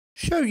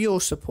Show your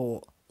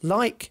support.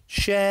 Like,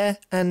 share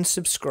and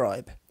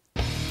subscribe.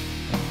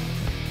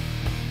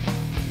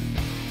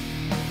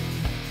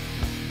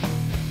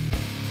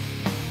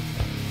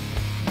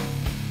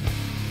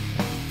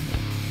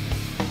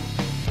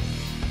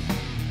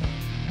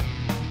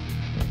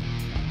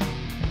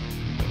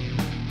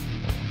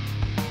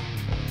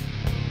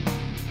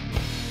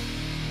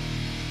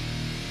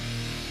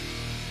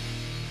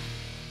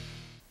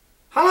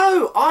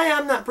 Hello, I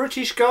am that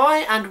British guy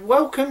and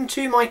welcome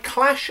to my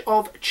Clash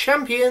of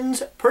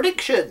Champions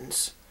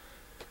predictions.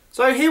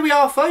 So here we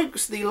are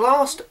folks, the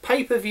last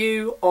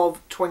pay-per-view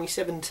of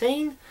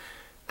 2017,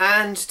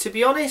 and to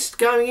be honest,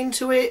 going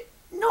into it,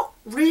 not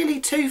really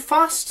too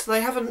fussed.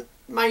 They haven't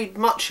made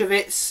much of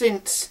it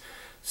since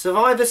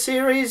Survivor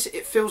Series.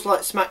 It feels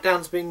like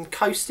SmackDown's been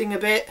coasting a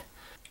bit,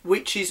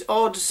 which is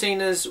odd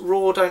seeing as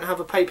Raw don't have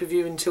a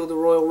pay-per-view until the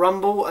Royal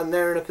Rumble and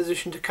they're in a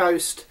position to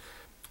coast.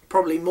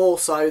 Probably more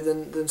so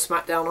than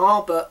SmackDown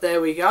are, but there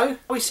we go.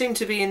 We seem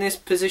to be in this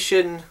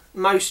position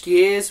most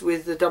years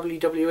with the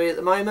WWE at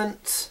the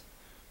moment,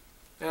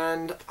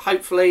 and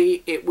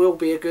hopefully it will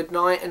be a good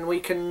night and we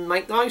can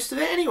make the most of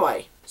it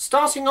anyway.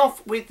 Starting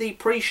off with the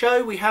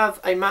pre-show, we have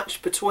a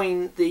match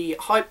between the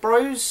Hype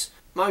Bros,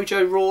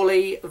 Mojo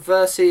Rawley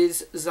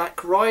versus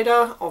Zack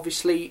Ryder.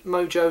 Obviously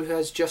Mojo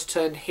has just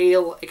turned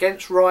heel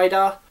against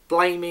Ryder,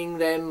 blaming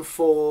them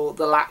for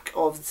the lack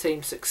of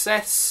team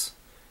success.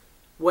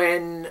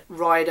 When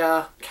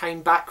Ryder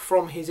came back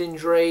from his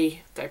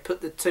injury, they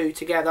put the two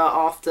together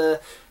after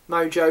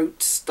Mojo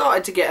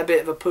started to get a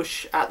bit of a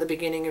push at the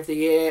beginning of the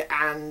year,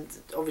 and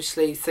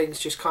obviously things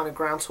just kind of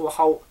ground to a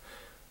halt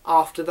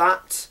after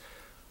that.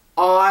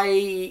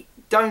 I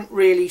don't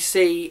really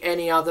see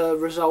any other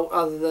result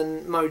other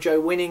than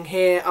Mojo winning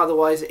here,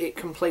 otherwise it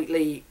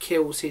completely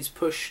kills his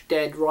push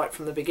dead right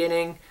from the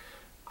beginning.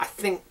 I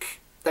think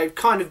they've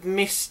kind of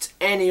missed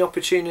any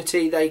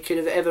opportunity they could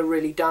have ever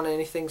really done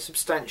anything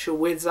substantial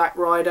with Zack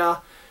Ryder,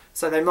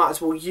 so they might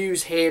as well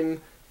use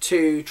him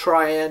to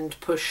try and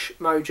push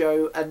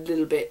Mojo a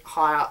little bit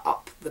higher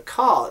up the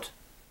card.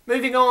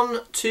 Moving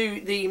on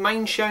to the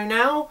main show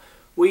now,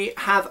 we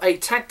have a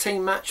tag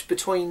team match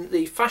between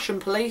the Fashion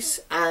Police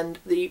and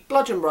the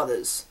Bludgeon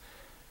Brothers.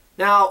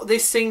 Now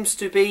this seems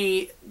to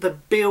be the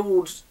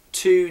build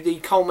to the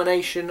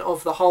culmination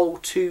of the whole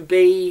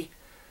 2B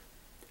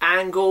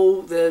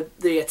angle,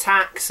 the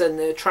attacks and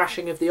the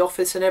trashing of the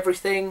office and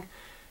everything.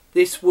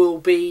 This will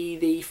be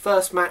the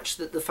first match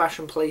that the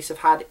Fashion Police have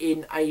had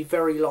in a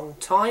very long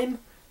time.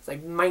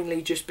 They've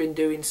mainly just been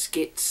doing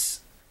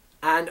skits,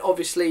 and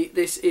obviously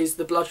this is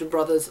the Bludgeon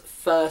Brothers'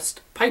 first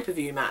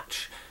pay-per-view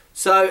match.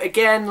 So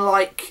again,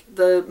 like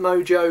the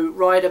Mojo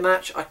Ryder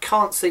match, I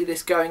can't see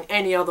this going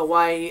any other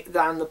way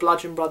than the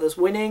Bludgeon Brothers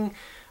winning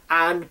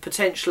and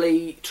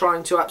potentially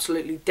trying to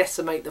absolutely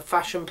decimate the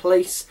Fashion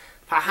Police.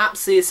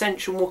 Perhaps the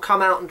Ascension will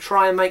come out and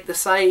try and make the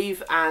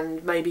save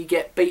and maybe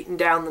get beaten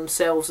down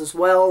themselves as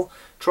well,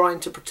 trying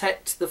to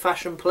protect the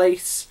Fashion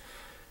Police.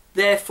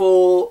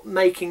 Therefore,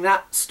 making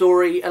that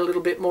story a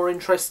little bit more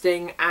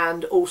interesting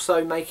and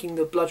also making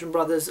the Bludgeon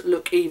Brothers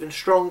look even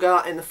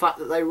stronger in the fact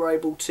that they were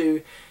able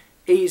to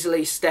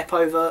easily step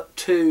over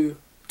 2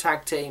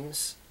 tag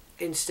teams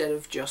instead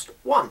of just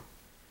 1.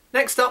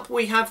 Next up,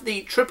 we have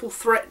the triple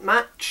threat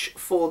match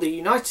for the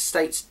United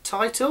States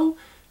title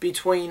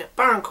between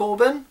Baron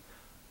Corbin,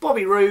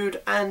 Bobby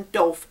Roode and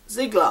Dolph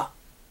Ziggler.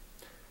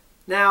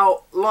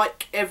 Now,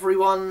 like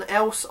everyone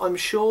else, I'm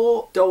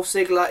sure, Dolph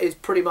Ziggler is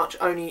pretty much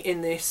only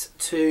in this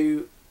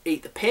to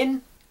eat the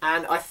pin,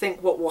 and I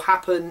think what will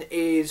happen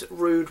is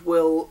Roode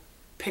will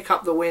pick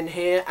up the win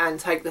here and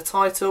take the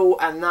title,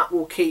 and that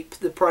will keep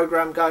the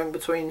program going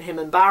between him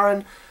and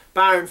Baron.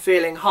 Baron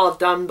feeling hard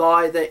done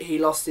by that he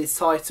lost his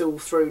title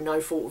through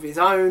no fault of his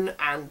own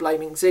and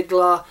blaming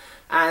Ziggler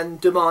and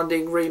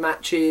demanding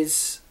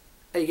rematches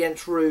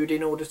against Roode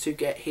in order to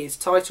get his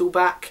title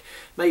back.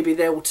 Maybe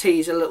they'll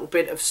tease a little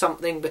bit of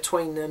something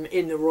between them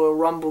in the Royal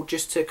Rumble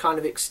just to kind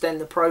of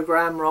extend the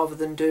program rather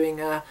than doing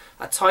a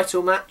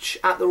title match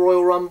at the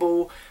Royal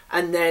Rumble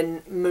and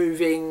then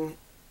moving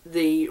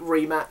the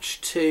rematch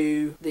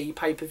to the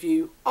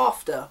pay-per-view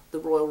after the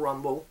Royal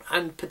Rumble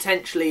and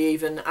potentially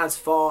even as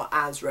far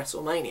as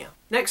WrestleMania.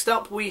 Next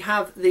up we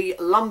have the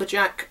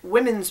Lumberjack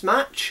women's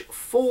match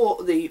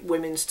for the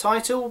women's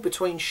title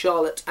between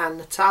Charlotte and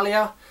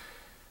Natalya.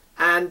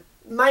 And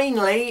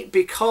mainly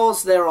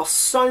because there are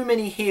so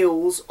many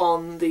heels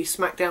on the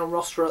SmackDown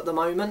roster at the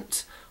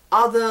moment,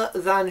 other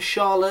than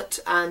Charlotte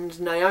and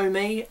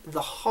Naomi,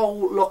 the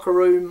whole locker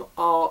room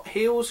are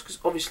heels, because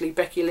obviously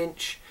Becky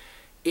Lynch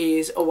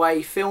is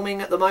away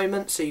filming at the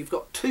moment, so you've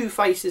got 2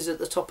 faces at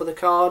the top of the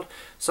card.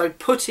 So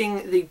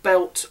putting the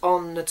belt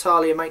on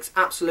Natalya makes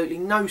absolutely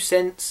no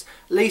sense.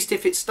 At least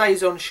if it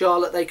stays on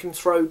Charlotte, they can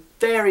throw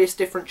various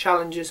different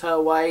challenges her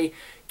way,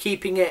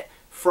 keeping it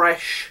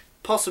fresh,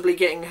 possibly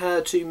getting her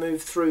to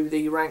move through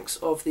the ranks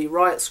of the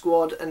Riot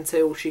Squad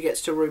until she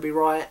gets to Ruby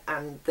Riot,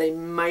 and they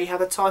may have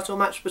a title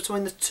match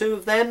between the 2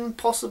 of them,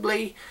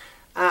 possibly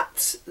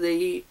at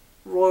the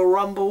Royal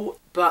Rumble,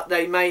 but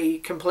they may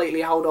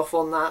completely hold off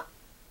on that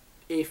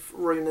if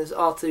rumours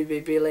are to be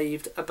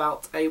believed,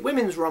 about a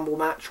Women's Rumble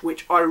match,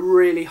 which I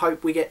really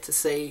hope we get to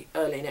see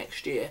early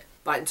next year.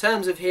 But in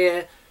terms of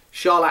here,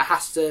 Charlotte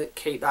has to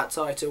keep that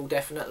title,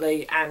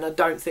 definitely, and I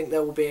don't think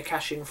there will be a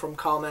cash-in from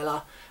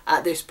Carmella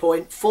at this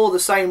point, for the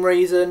same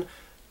reason.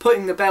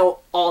 Putting the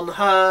belt on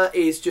her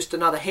is just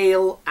another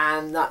heel,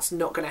 and that's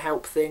not going to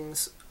help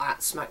things at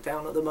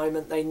SmackDown at the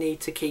moment. They need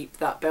to keep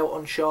that belt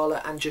on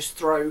Charlotte and just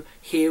throw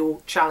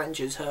heel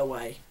challenges her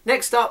way.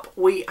 Next up,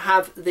 we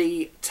have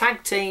the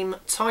tag team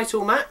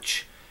title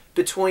match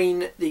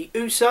between the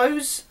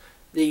Usos,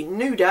 the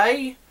New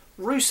Day,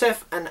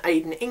 Rusev and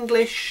Aiden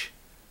English,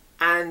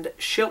 and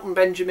Shelton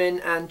Benjamin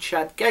and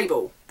Chad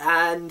Gable.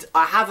 And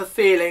I have a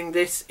feeling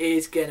this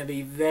is going to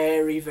be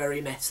very, very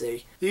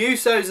messy. The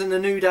Usos and the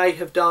New Day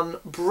have done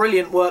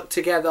brilliant work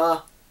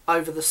together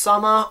over the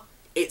summer.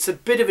 It's a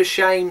bit of a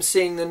shame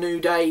seeing the New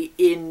Day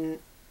in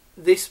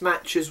this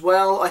match as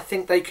well. I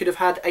think they could have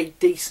had a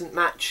decent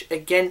match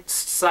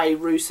against, say,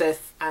 Rusev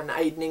and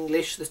Aiden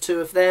English, the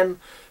two of them.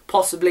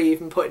 Possibly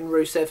even putting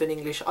Rusev and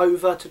English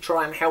over to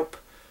try and help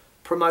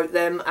promote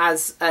them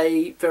as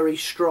a very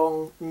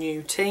strong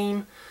new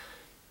team.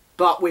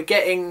 But we're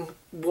getting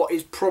what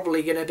is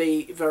probably going to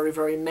be a very,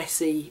 very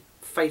messy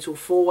fatal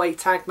four-way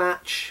tag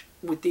match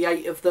with the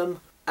 8 of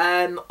them.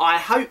 I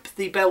hope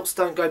the belts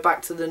don't go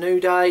back to the New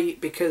Day,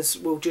 because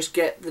we'll just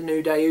get the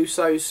New Day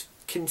Usos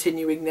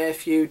continuing their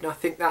feud, and I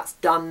think that's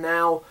done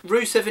now.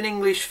 Rusev and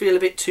English feel a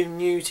bit too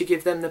new to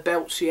give them the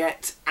belts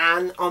yet,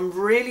 and I'm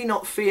really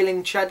not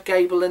feeling Chad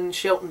Gable and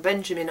Shelton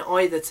Benjamin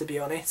either, to be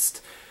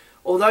honest.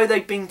 Although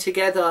they've been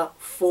together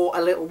for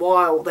a little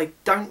while, they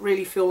don't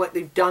really feel like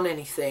they've done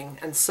anything,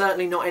 and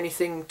certainly not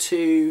anything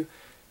to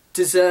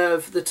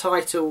deserve the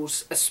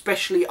titles,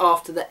 especially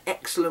after the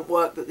excellent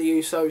work that the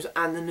Usos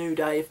and the New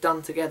Day have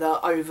done together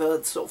over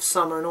the sort of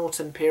summer and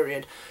autumn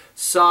period.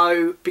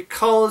 So,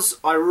 because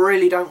I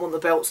really don't want the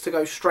belts to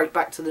go straight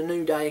back to the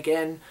New Day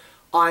again,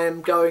 I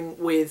am going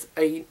with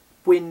a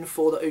win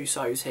for the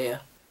Usos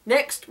here.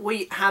 Next,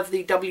 we have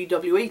the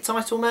WWE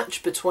title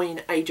match between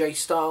AJ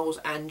Styles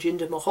and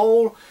Jinder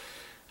Mahal.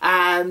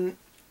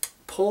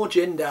 Poor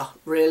Jinder,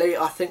 really.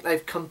 I think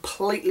they've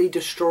completely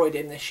destroyed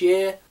him this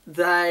year.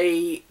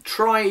 They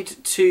tried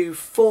to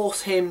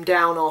force him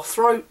down our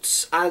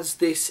throats as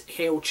this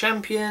heel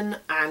champion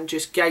and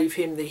just gave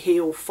him the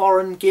heel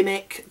foreign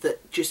gimmick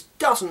that just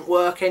doesn't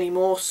work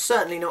anymore,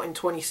 certainly not in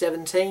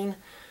 2017.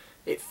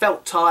 It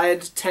felt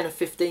tired 10 or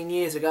 15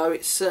 years ago.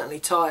 It's certainly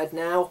tired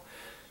now.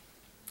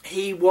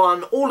 He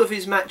won all of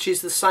his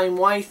matches the same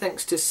way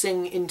thanks to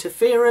Singh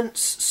interference,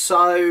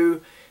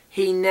 so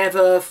he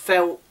never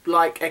felt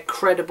like a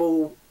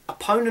credible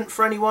opponent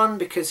for anyone,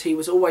 because he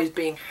was always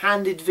being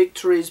handed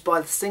victories by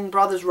the Singh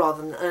brothers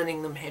rather than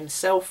earning them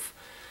himself.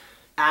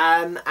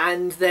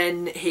 And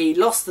then he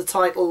lost the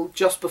title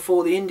just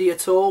before the India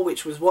tour,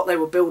 which was what they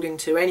were building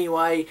to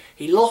anyway.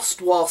 He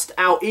lost whilst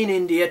out in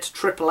India to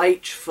Triple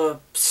H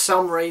for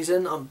some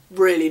reason. I'm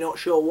really not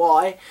sure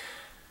why.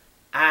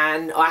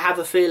 And I have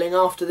a feeling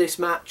after this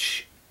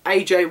match,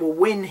 AJ will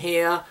win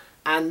here,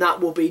 and that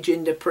will be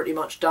Jinder pretty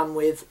much done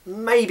with.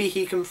 Maybe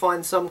he can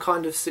find some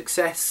kind of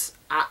success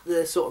at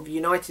the sort of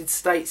United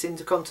States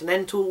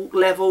Intercontinental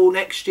level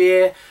next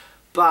year,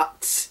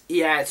 but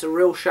yeah, it's a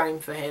real shame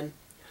for him.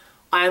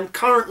 I am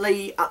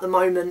currently, at the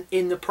moment,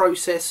 in the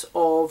process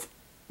of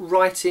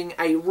writing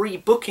a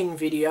rebooking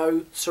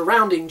video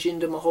surrounding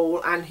Jinder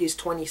Mahal and his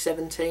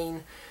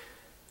 2017,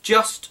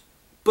 just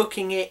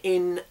booking it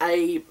in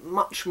a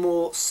much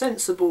more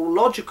sensible,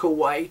 logical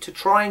way to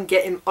try and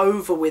get him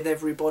over with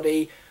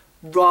everybody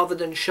rather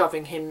than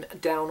shoving him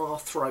down our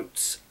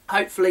throats.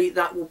 Hopefully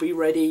that will be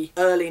ready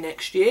early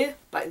next year.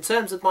 But in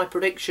terms of my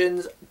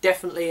predictions,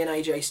 definitely an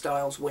AJ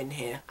Styles win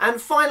here.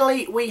 And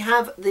finally, we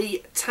have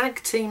the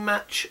tag team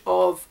match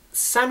of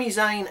Sami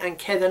Zayn and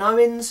Kevin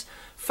Owens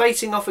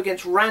facing off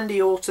against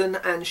Randy Orton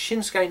and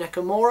Shinsuke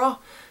Nakamura.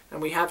 And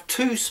we have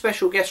 2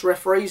 special guest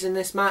referees in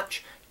this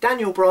match,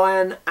 Daniel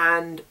Bryan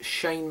and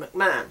Shane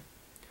McMahon.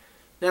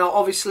 Now,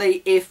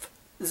 obviously, if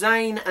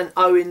Zayn and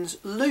Owens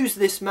lose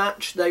this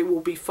match, they will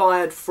be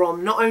fired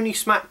from not only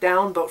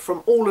SmackDown but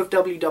from all of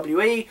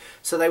WWE,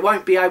 so they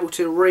won't be able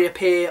to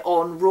reappear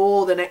on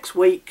Raw the next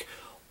week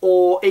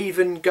or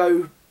even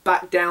go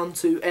back down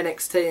to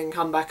NXT and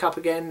come back up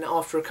again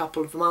after a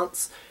couple of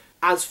months.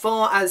 As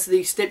far as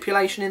the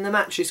stipulation in the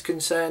match is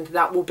concerned,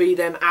 that will be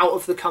them out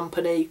of the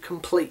company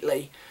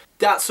completely.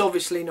 That's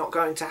obviously not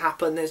going to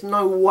happen. There's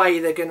no way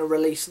they're going to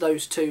release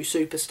those 2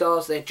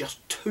 superstars. They're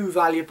just too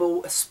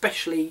valuable,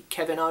 especially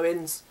Kevin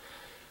Owens.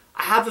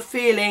 I have a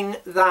feeling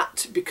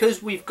that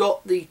because we've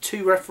got the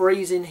 2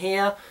 referees in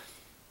here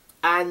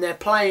and they're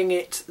playing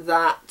it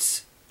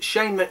that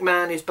Shane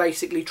McMahon is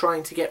basically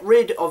trying to get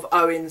rid of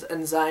Owens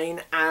and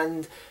Zayn,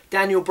 and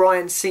Daniel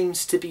Bryan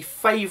seems to be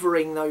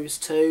favouring those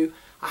 2.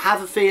 I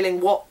have a feeling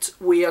what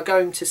we are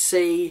going to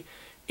see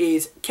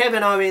is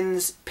Kevin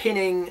Owens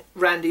pinning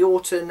Randy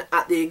Orton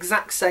at the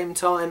exact same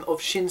time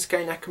of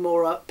Shinsuke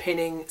Nakamura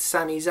pinning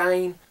Sami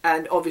Zayn.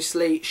 And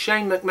obviously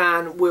Shane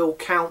McMahon will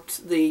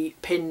count the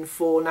pin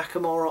for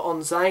Nakamura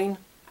on Zayn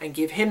and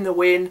give him the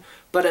win,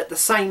 but at the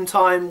same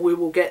time we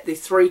will get the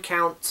 3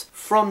 count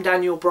from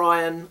Daniel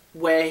Bryan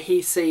where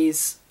he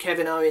sees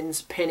Kevin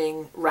Owens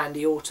pinning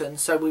Randy Orton.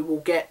 So we will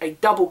get a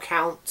double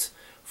count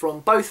from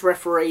both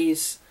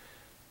referees.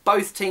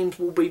 Both teams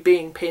will be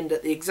being pinned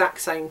at the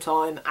exact same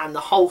time, and the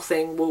whole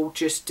thing will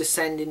just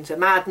descend into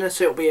madness.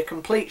 It'll be a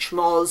complete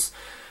schmoz,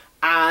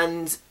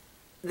 and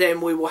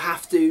then we will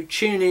have to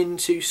tune in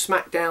to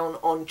SmackDown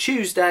on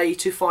Tuesday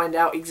to find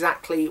out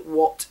exactly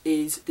what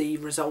is the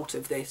result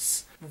of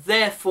this.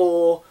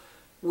 Therefore,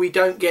 we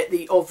don't get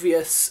the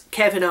obvious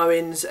Kevin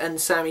Owens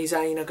and Sami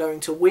Zayn are going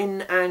to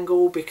win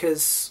angle,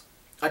 because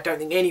I don't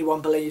think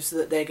anyone believes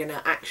that they're going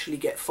to actually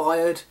get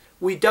fired.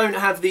 We don't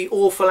have the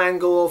awful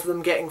angle of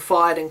them getting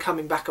fired and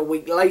coming back a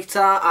week later,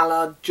 a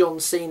la John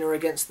Cena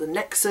against the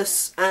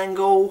Nexus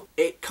angle.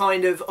 It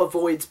kind of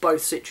avoids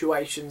both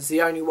situations.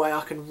 The only way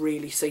I can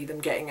really see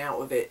them getting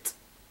out of it,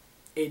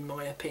 in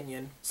my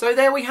opinion. So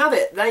there we have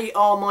it. They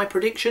are my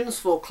predictions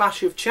for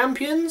Clash of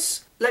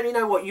Champions. Let me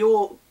know what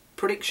your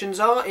predictions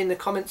are in the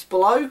comments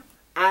below.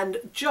 And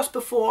just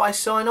before I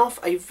sign off,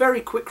 a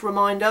very quick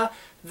reminder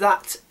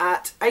that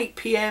at 8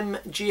 PM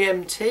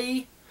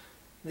GMT,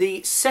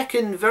 the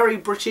second Very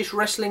British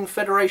Wrestling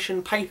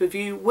Federation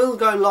pay-per-view will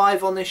go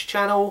live on this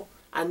channel,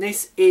 and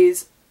this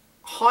is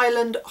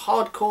Highland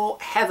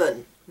Hardcore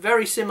Heaven.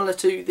 Very similar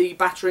to the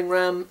Battering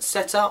Ram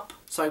setup,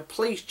 so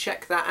please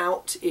check that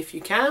out if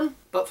you can.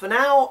 But for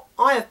now,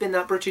 I have been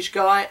That British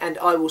Guy, and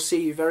I will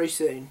see you very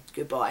soon.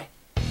 Goodbye.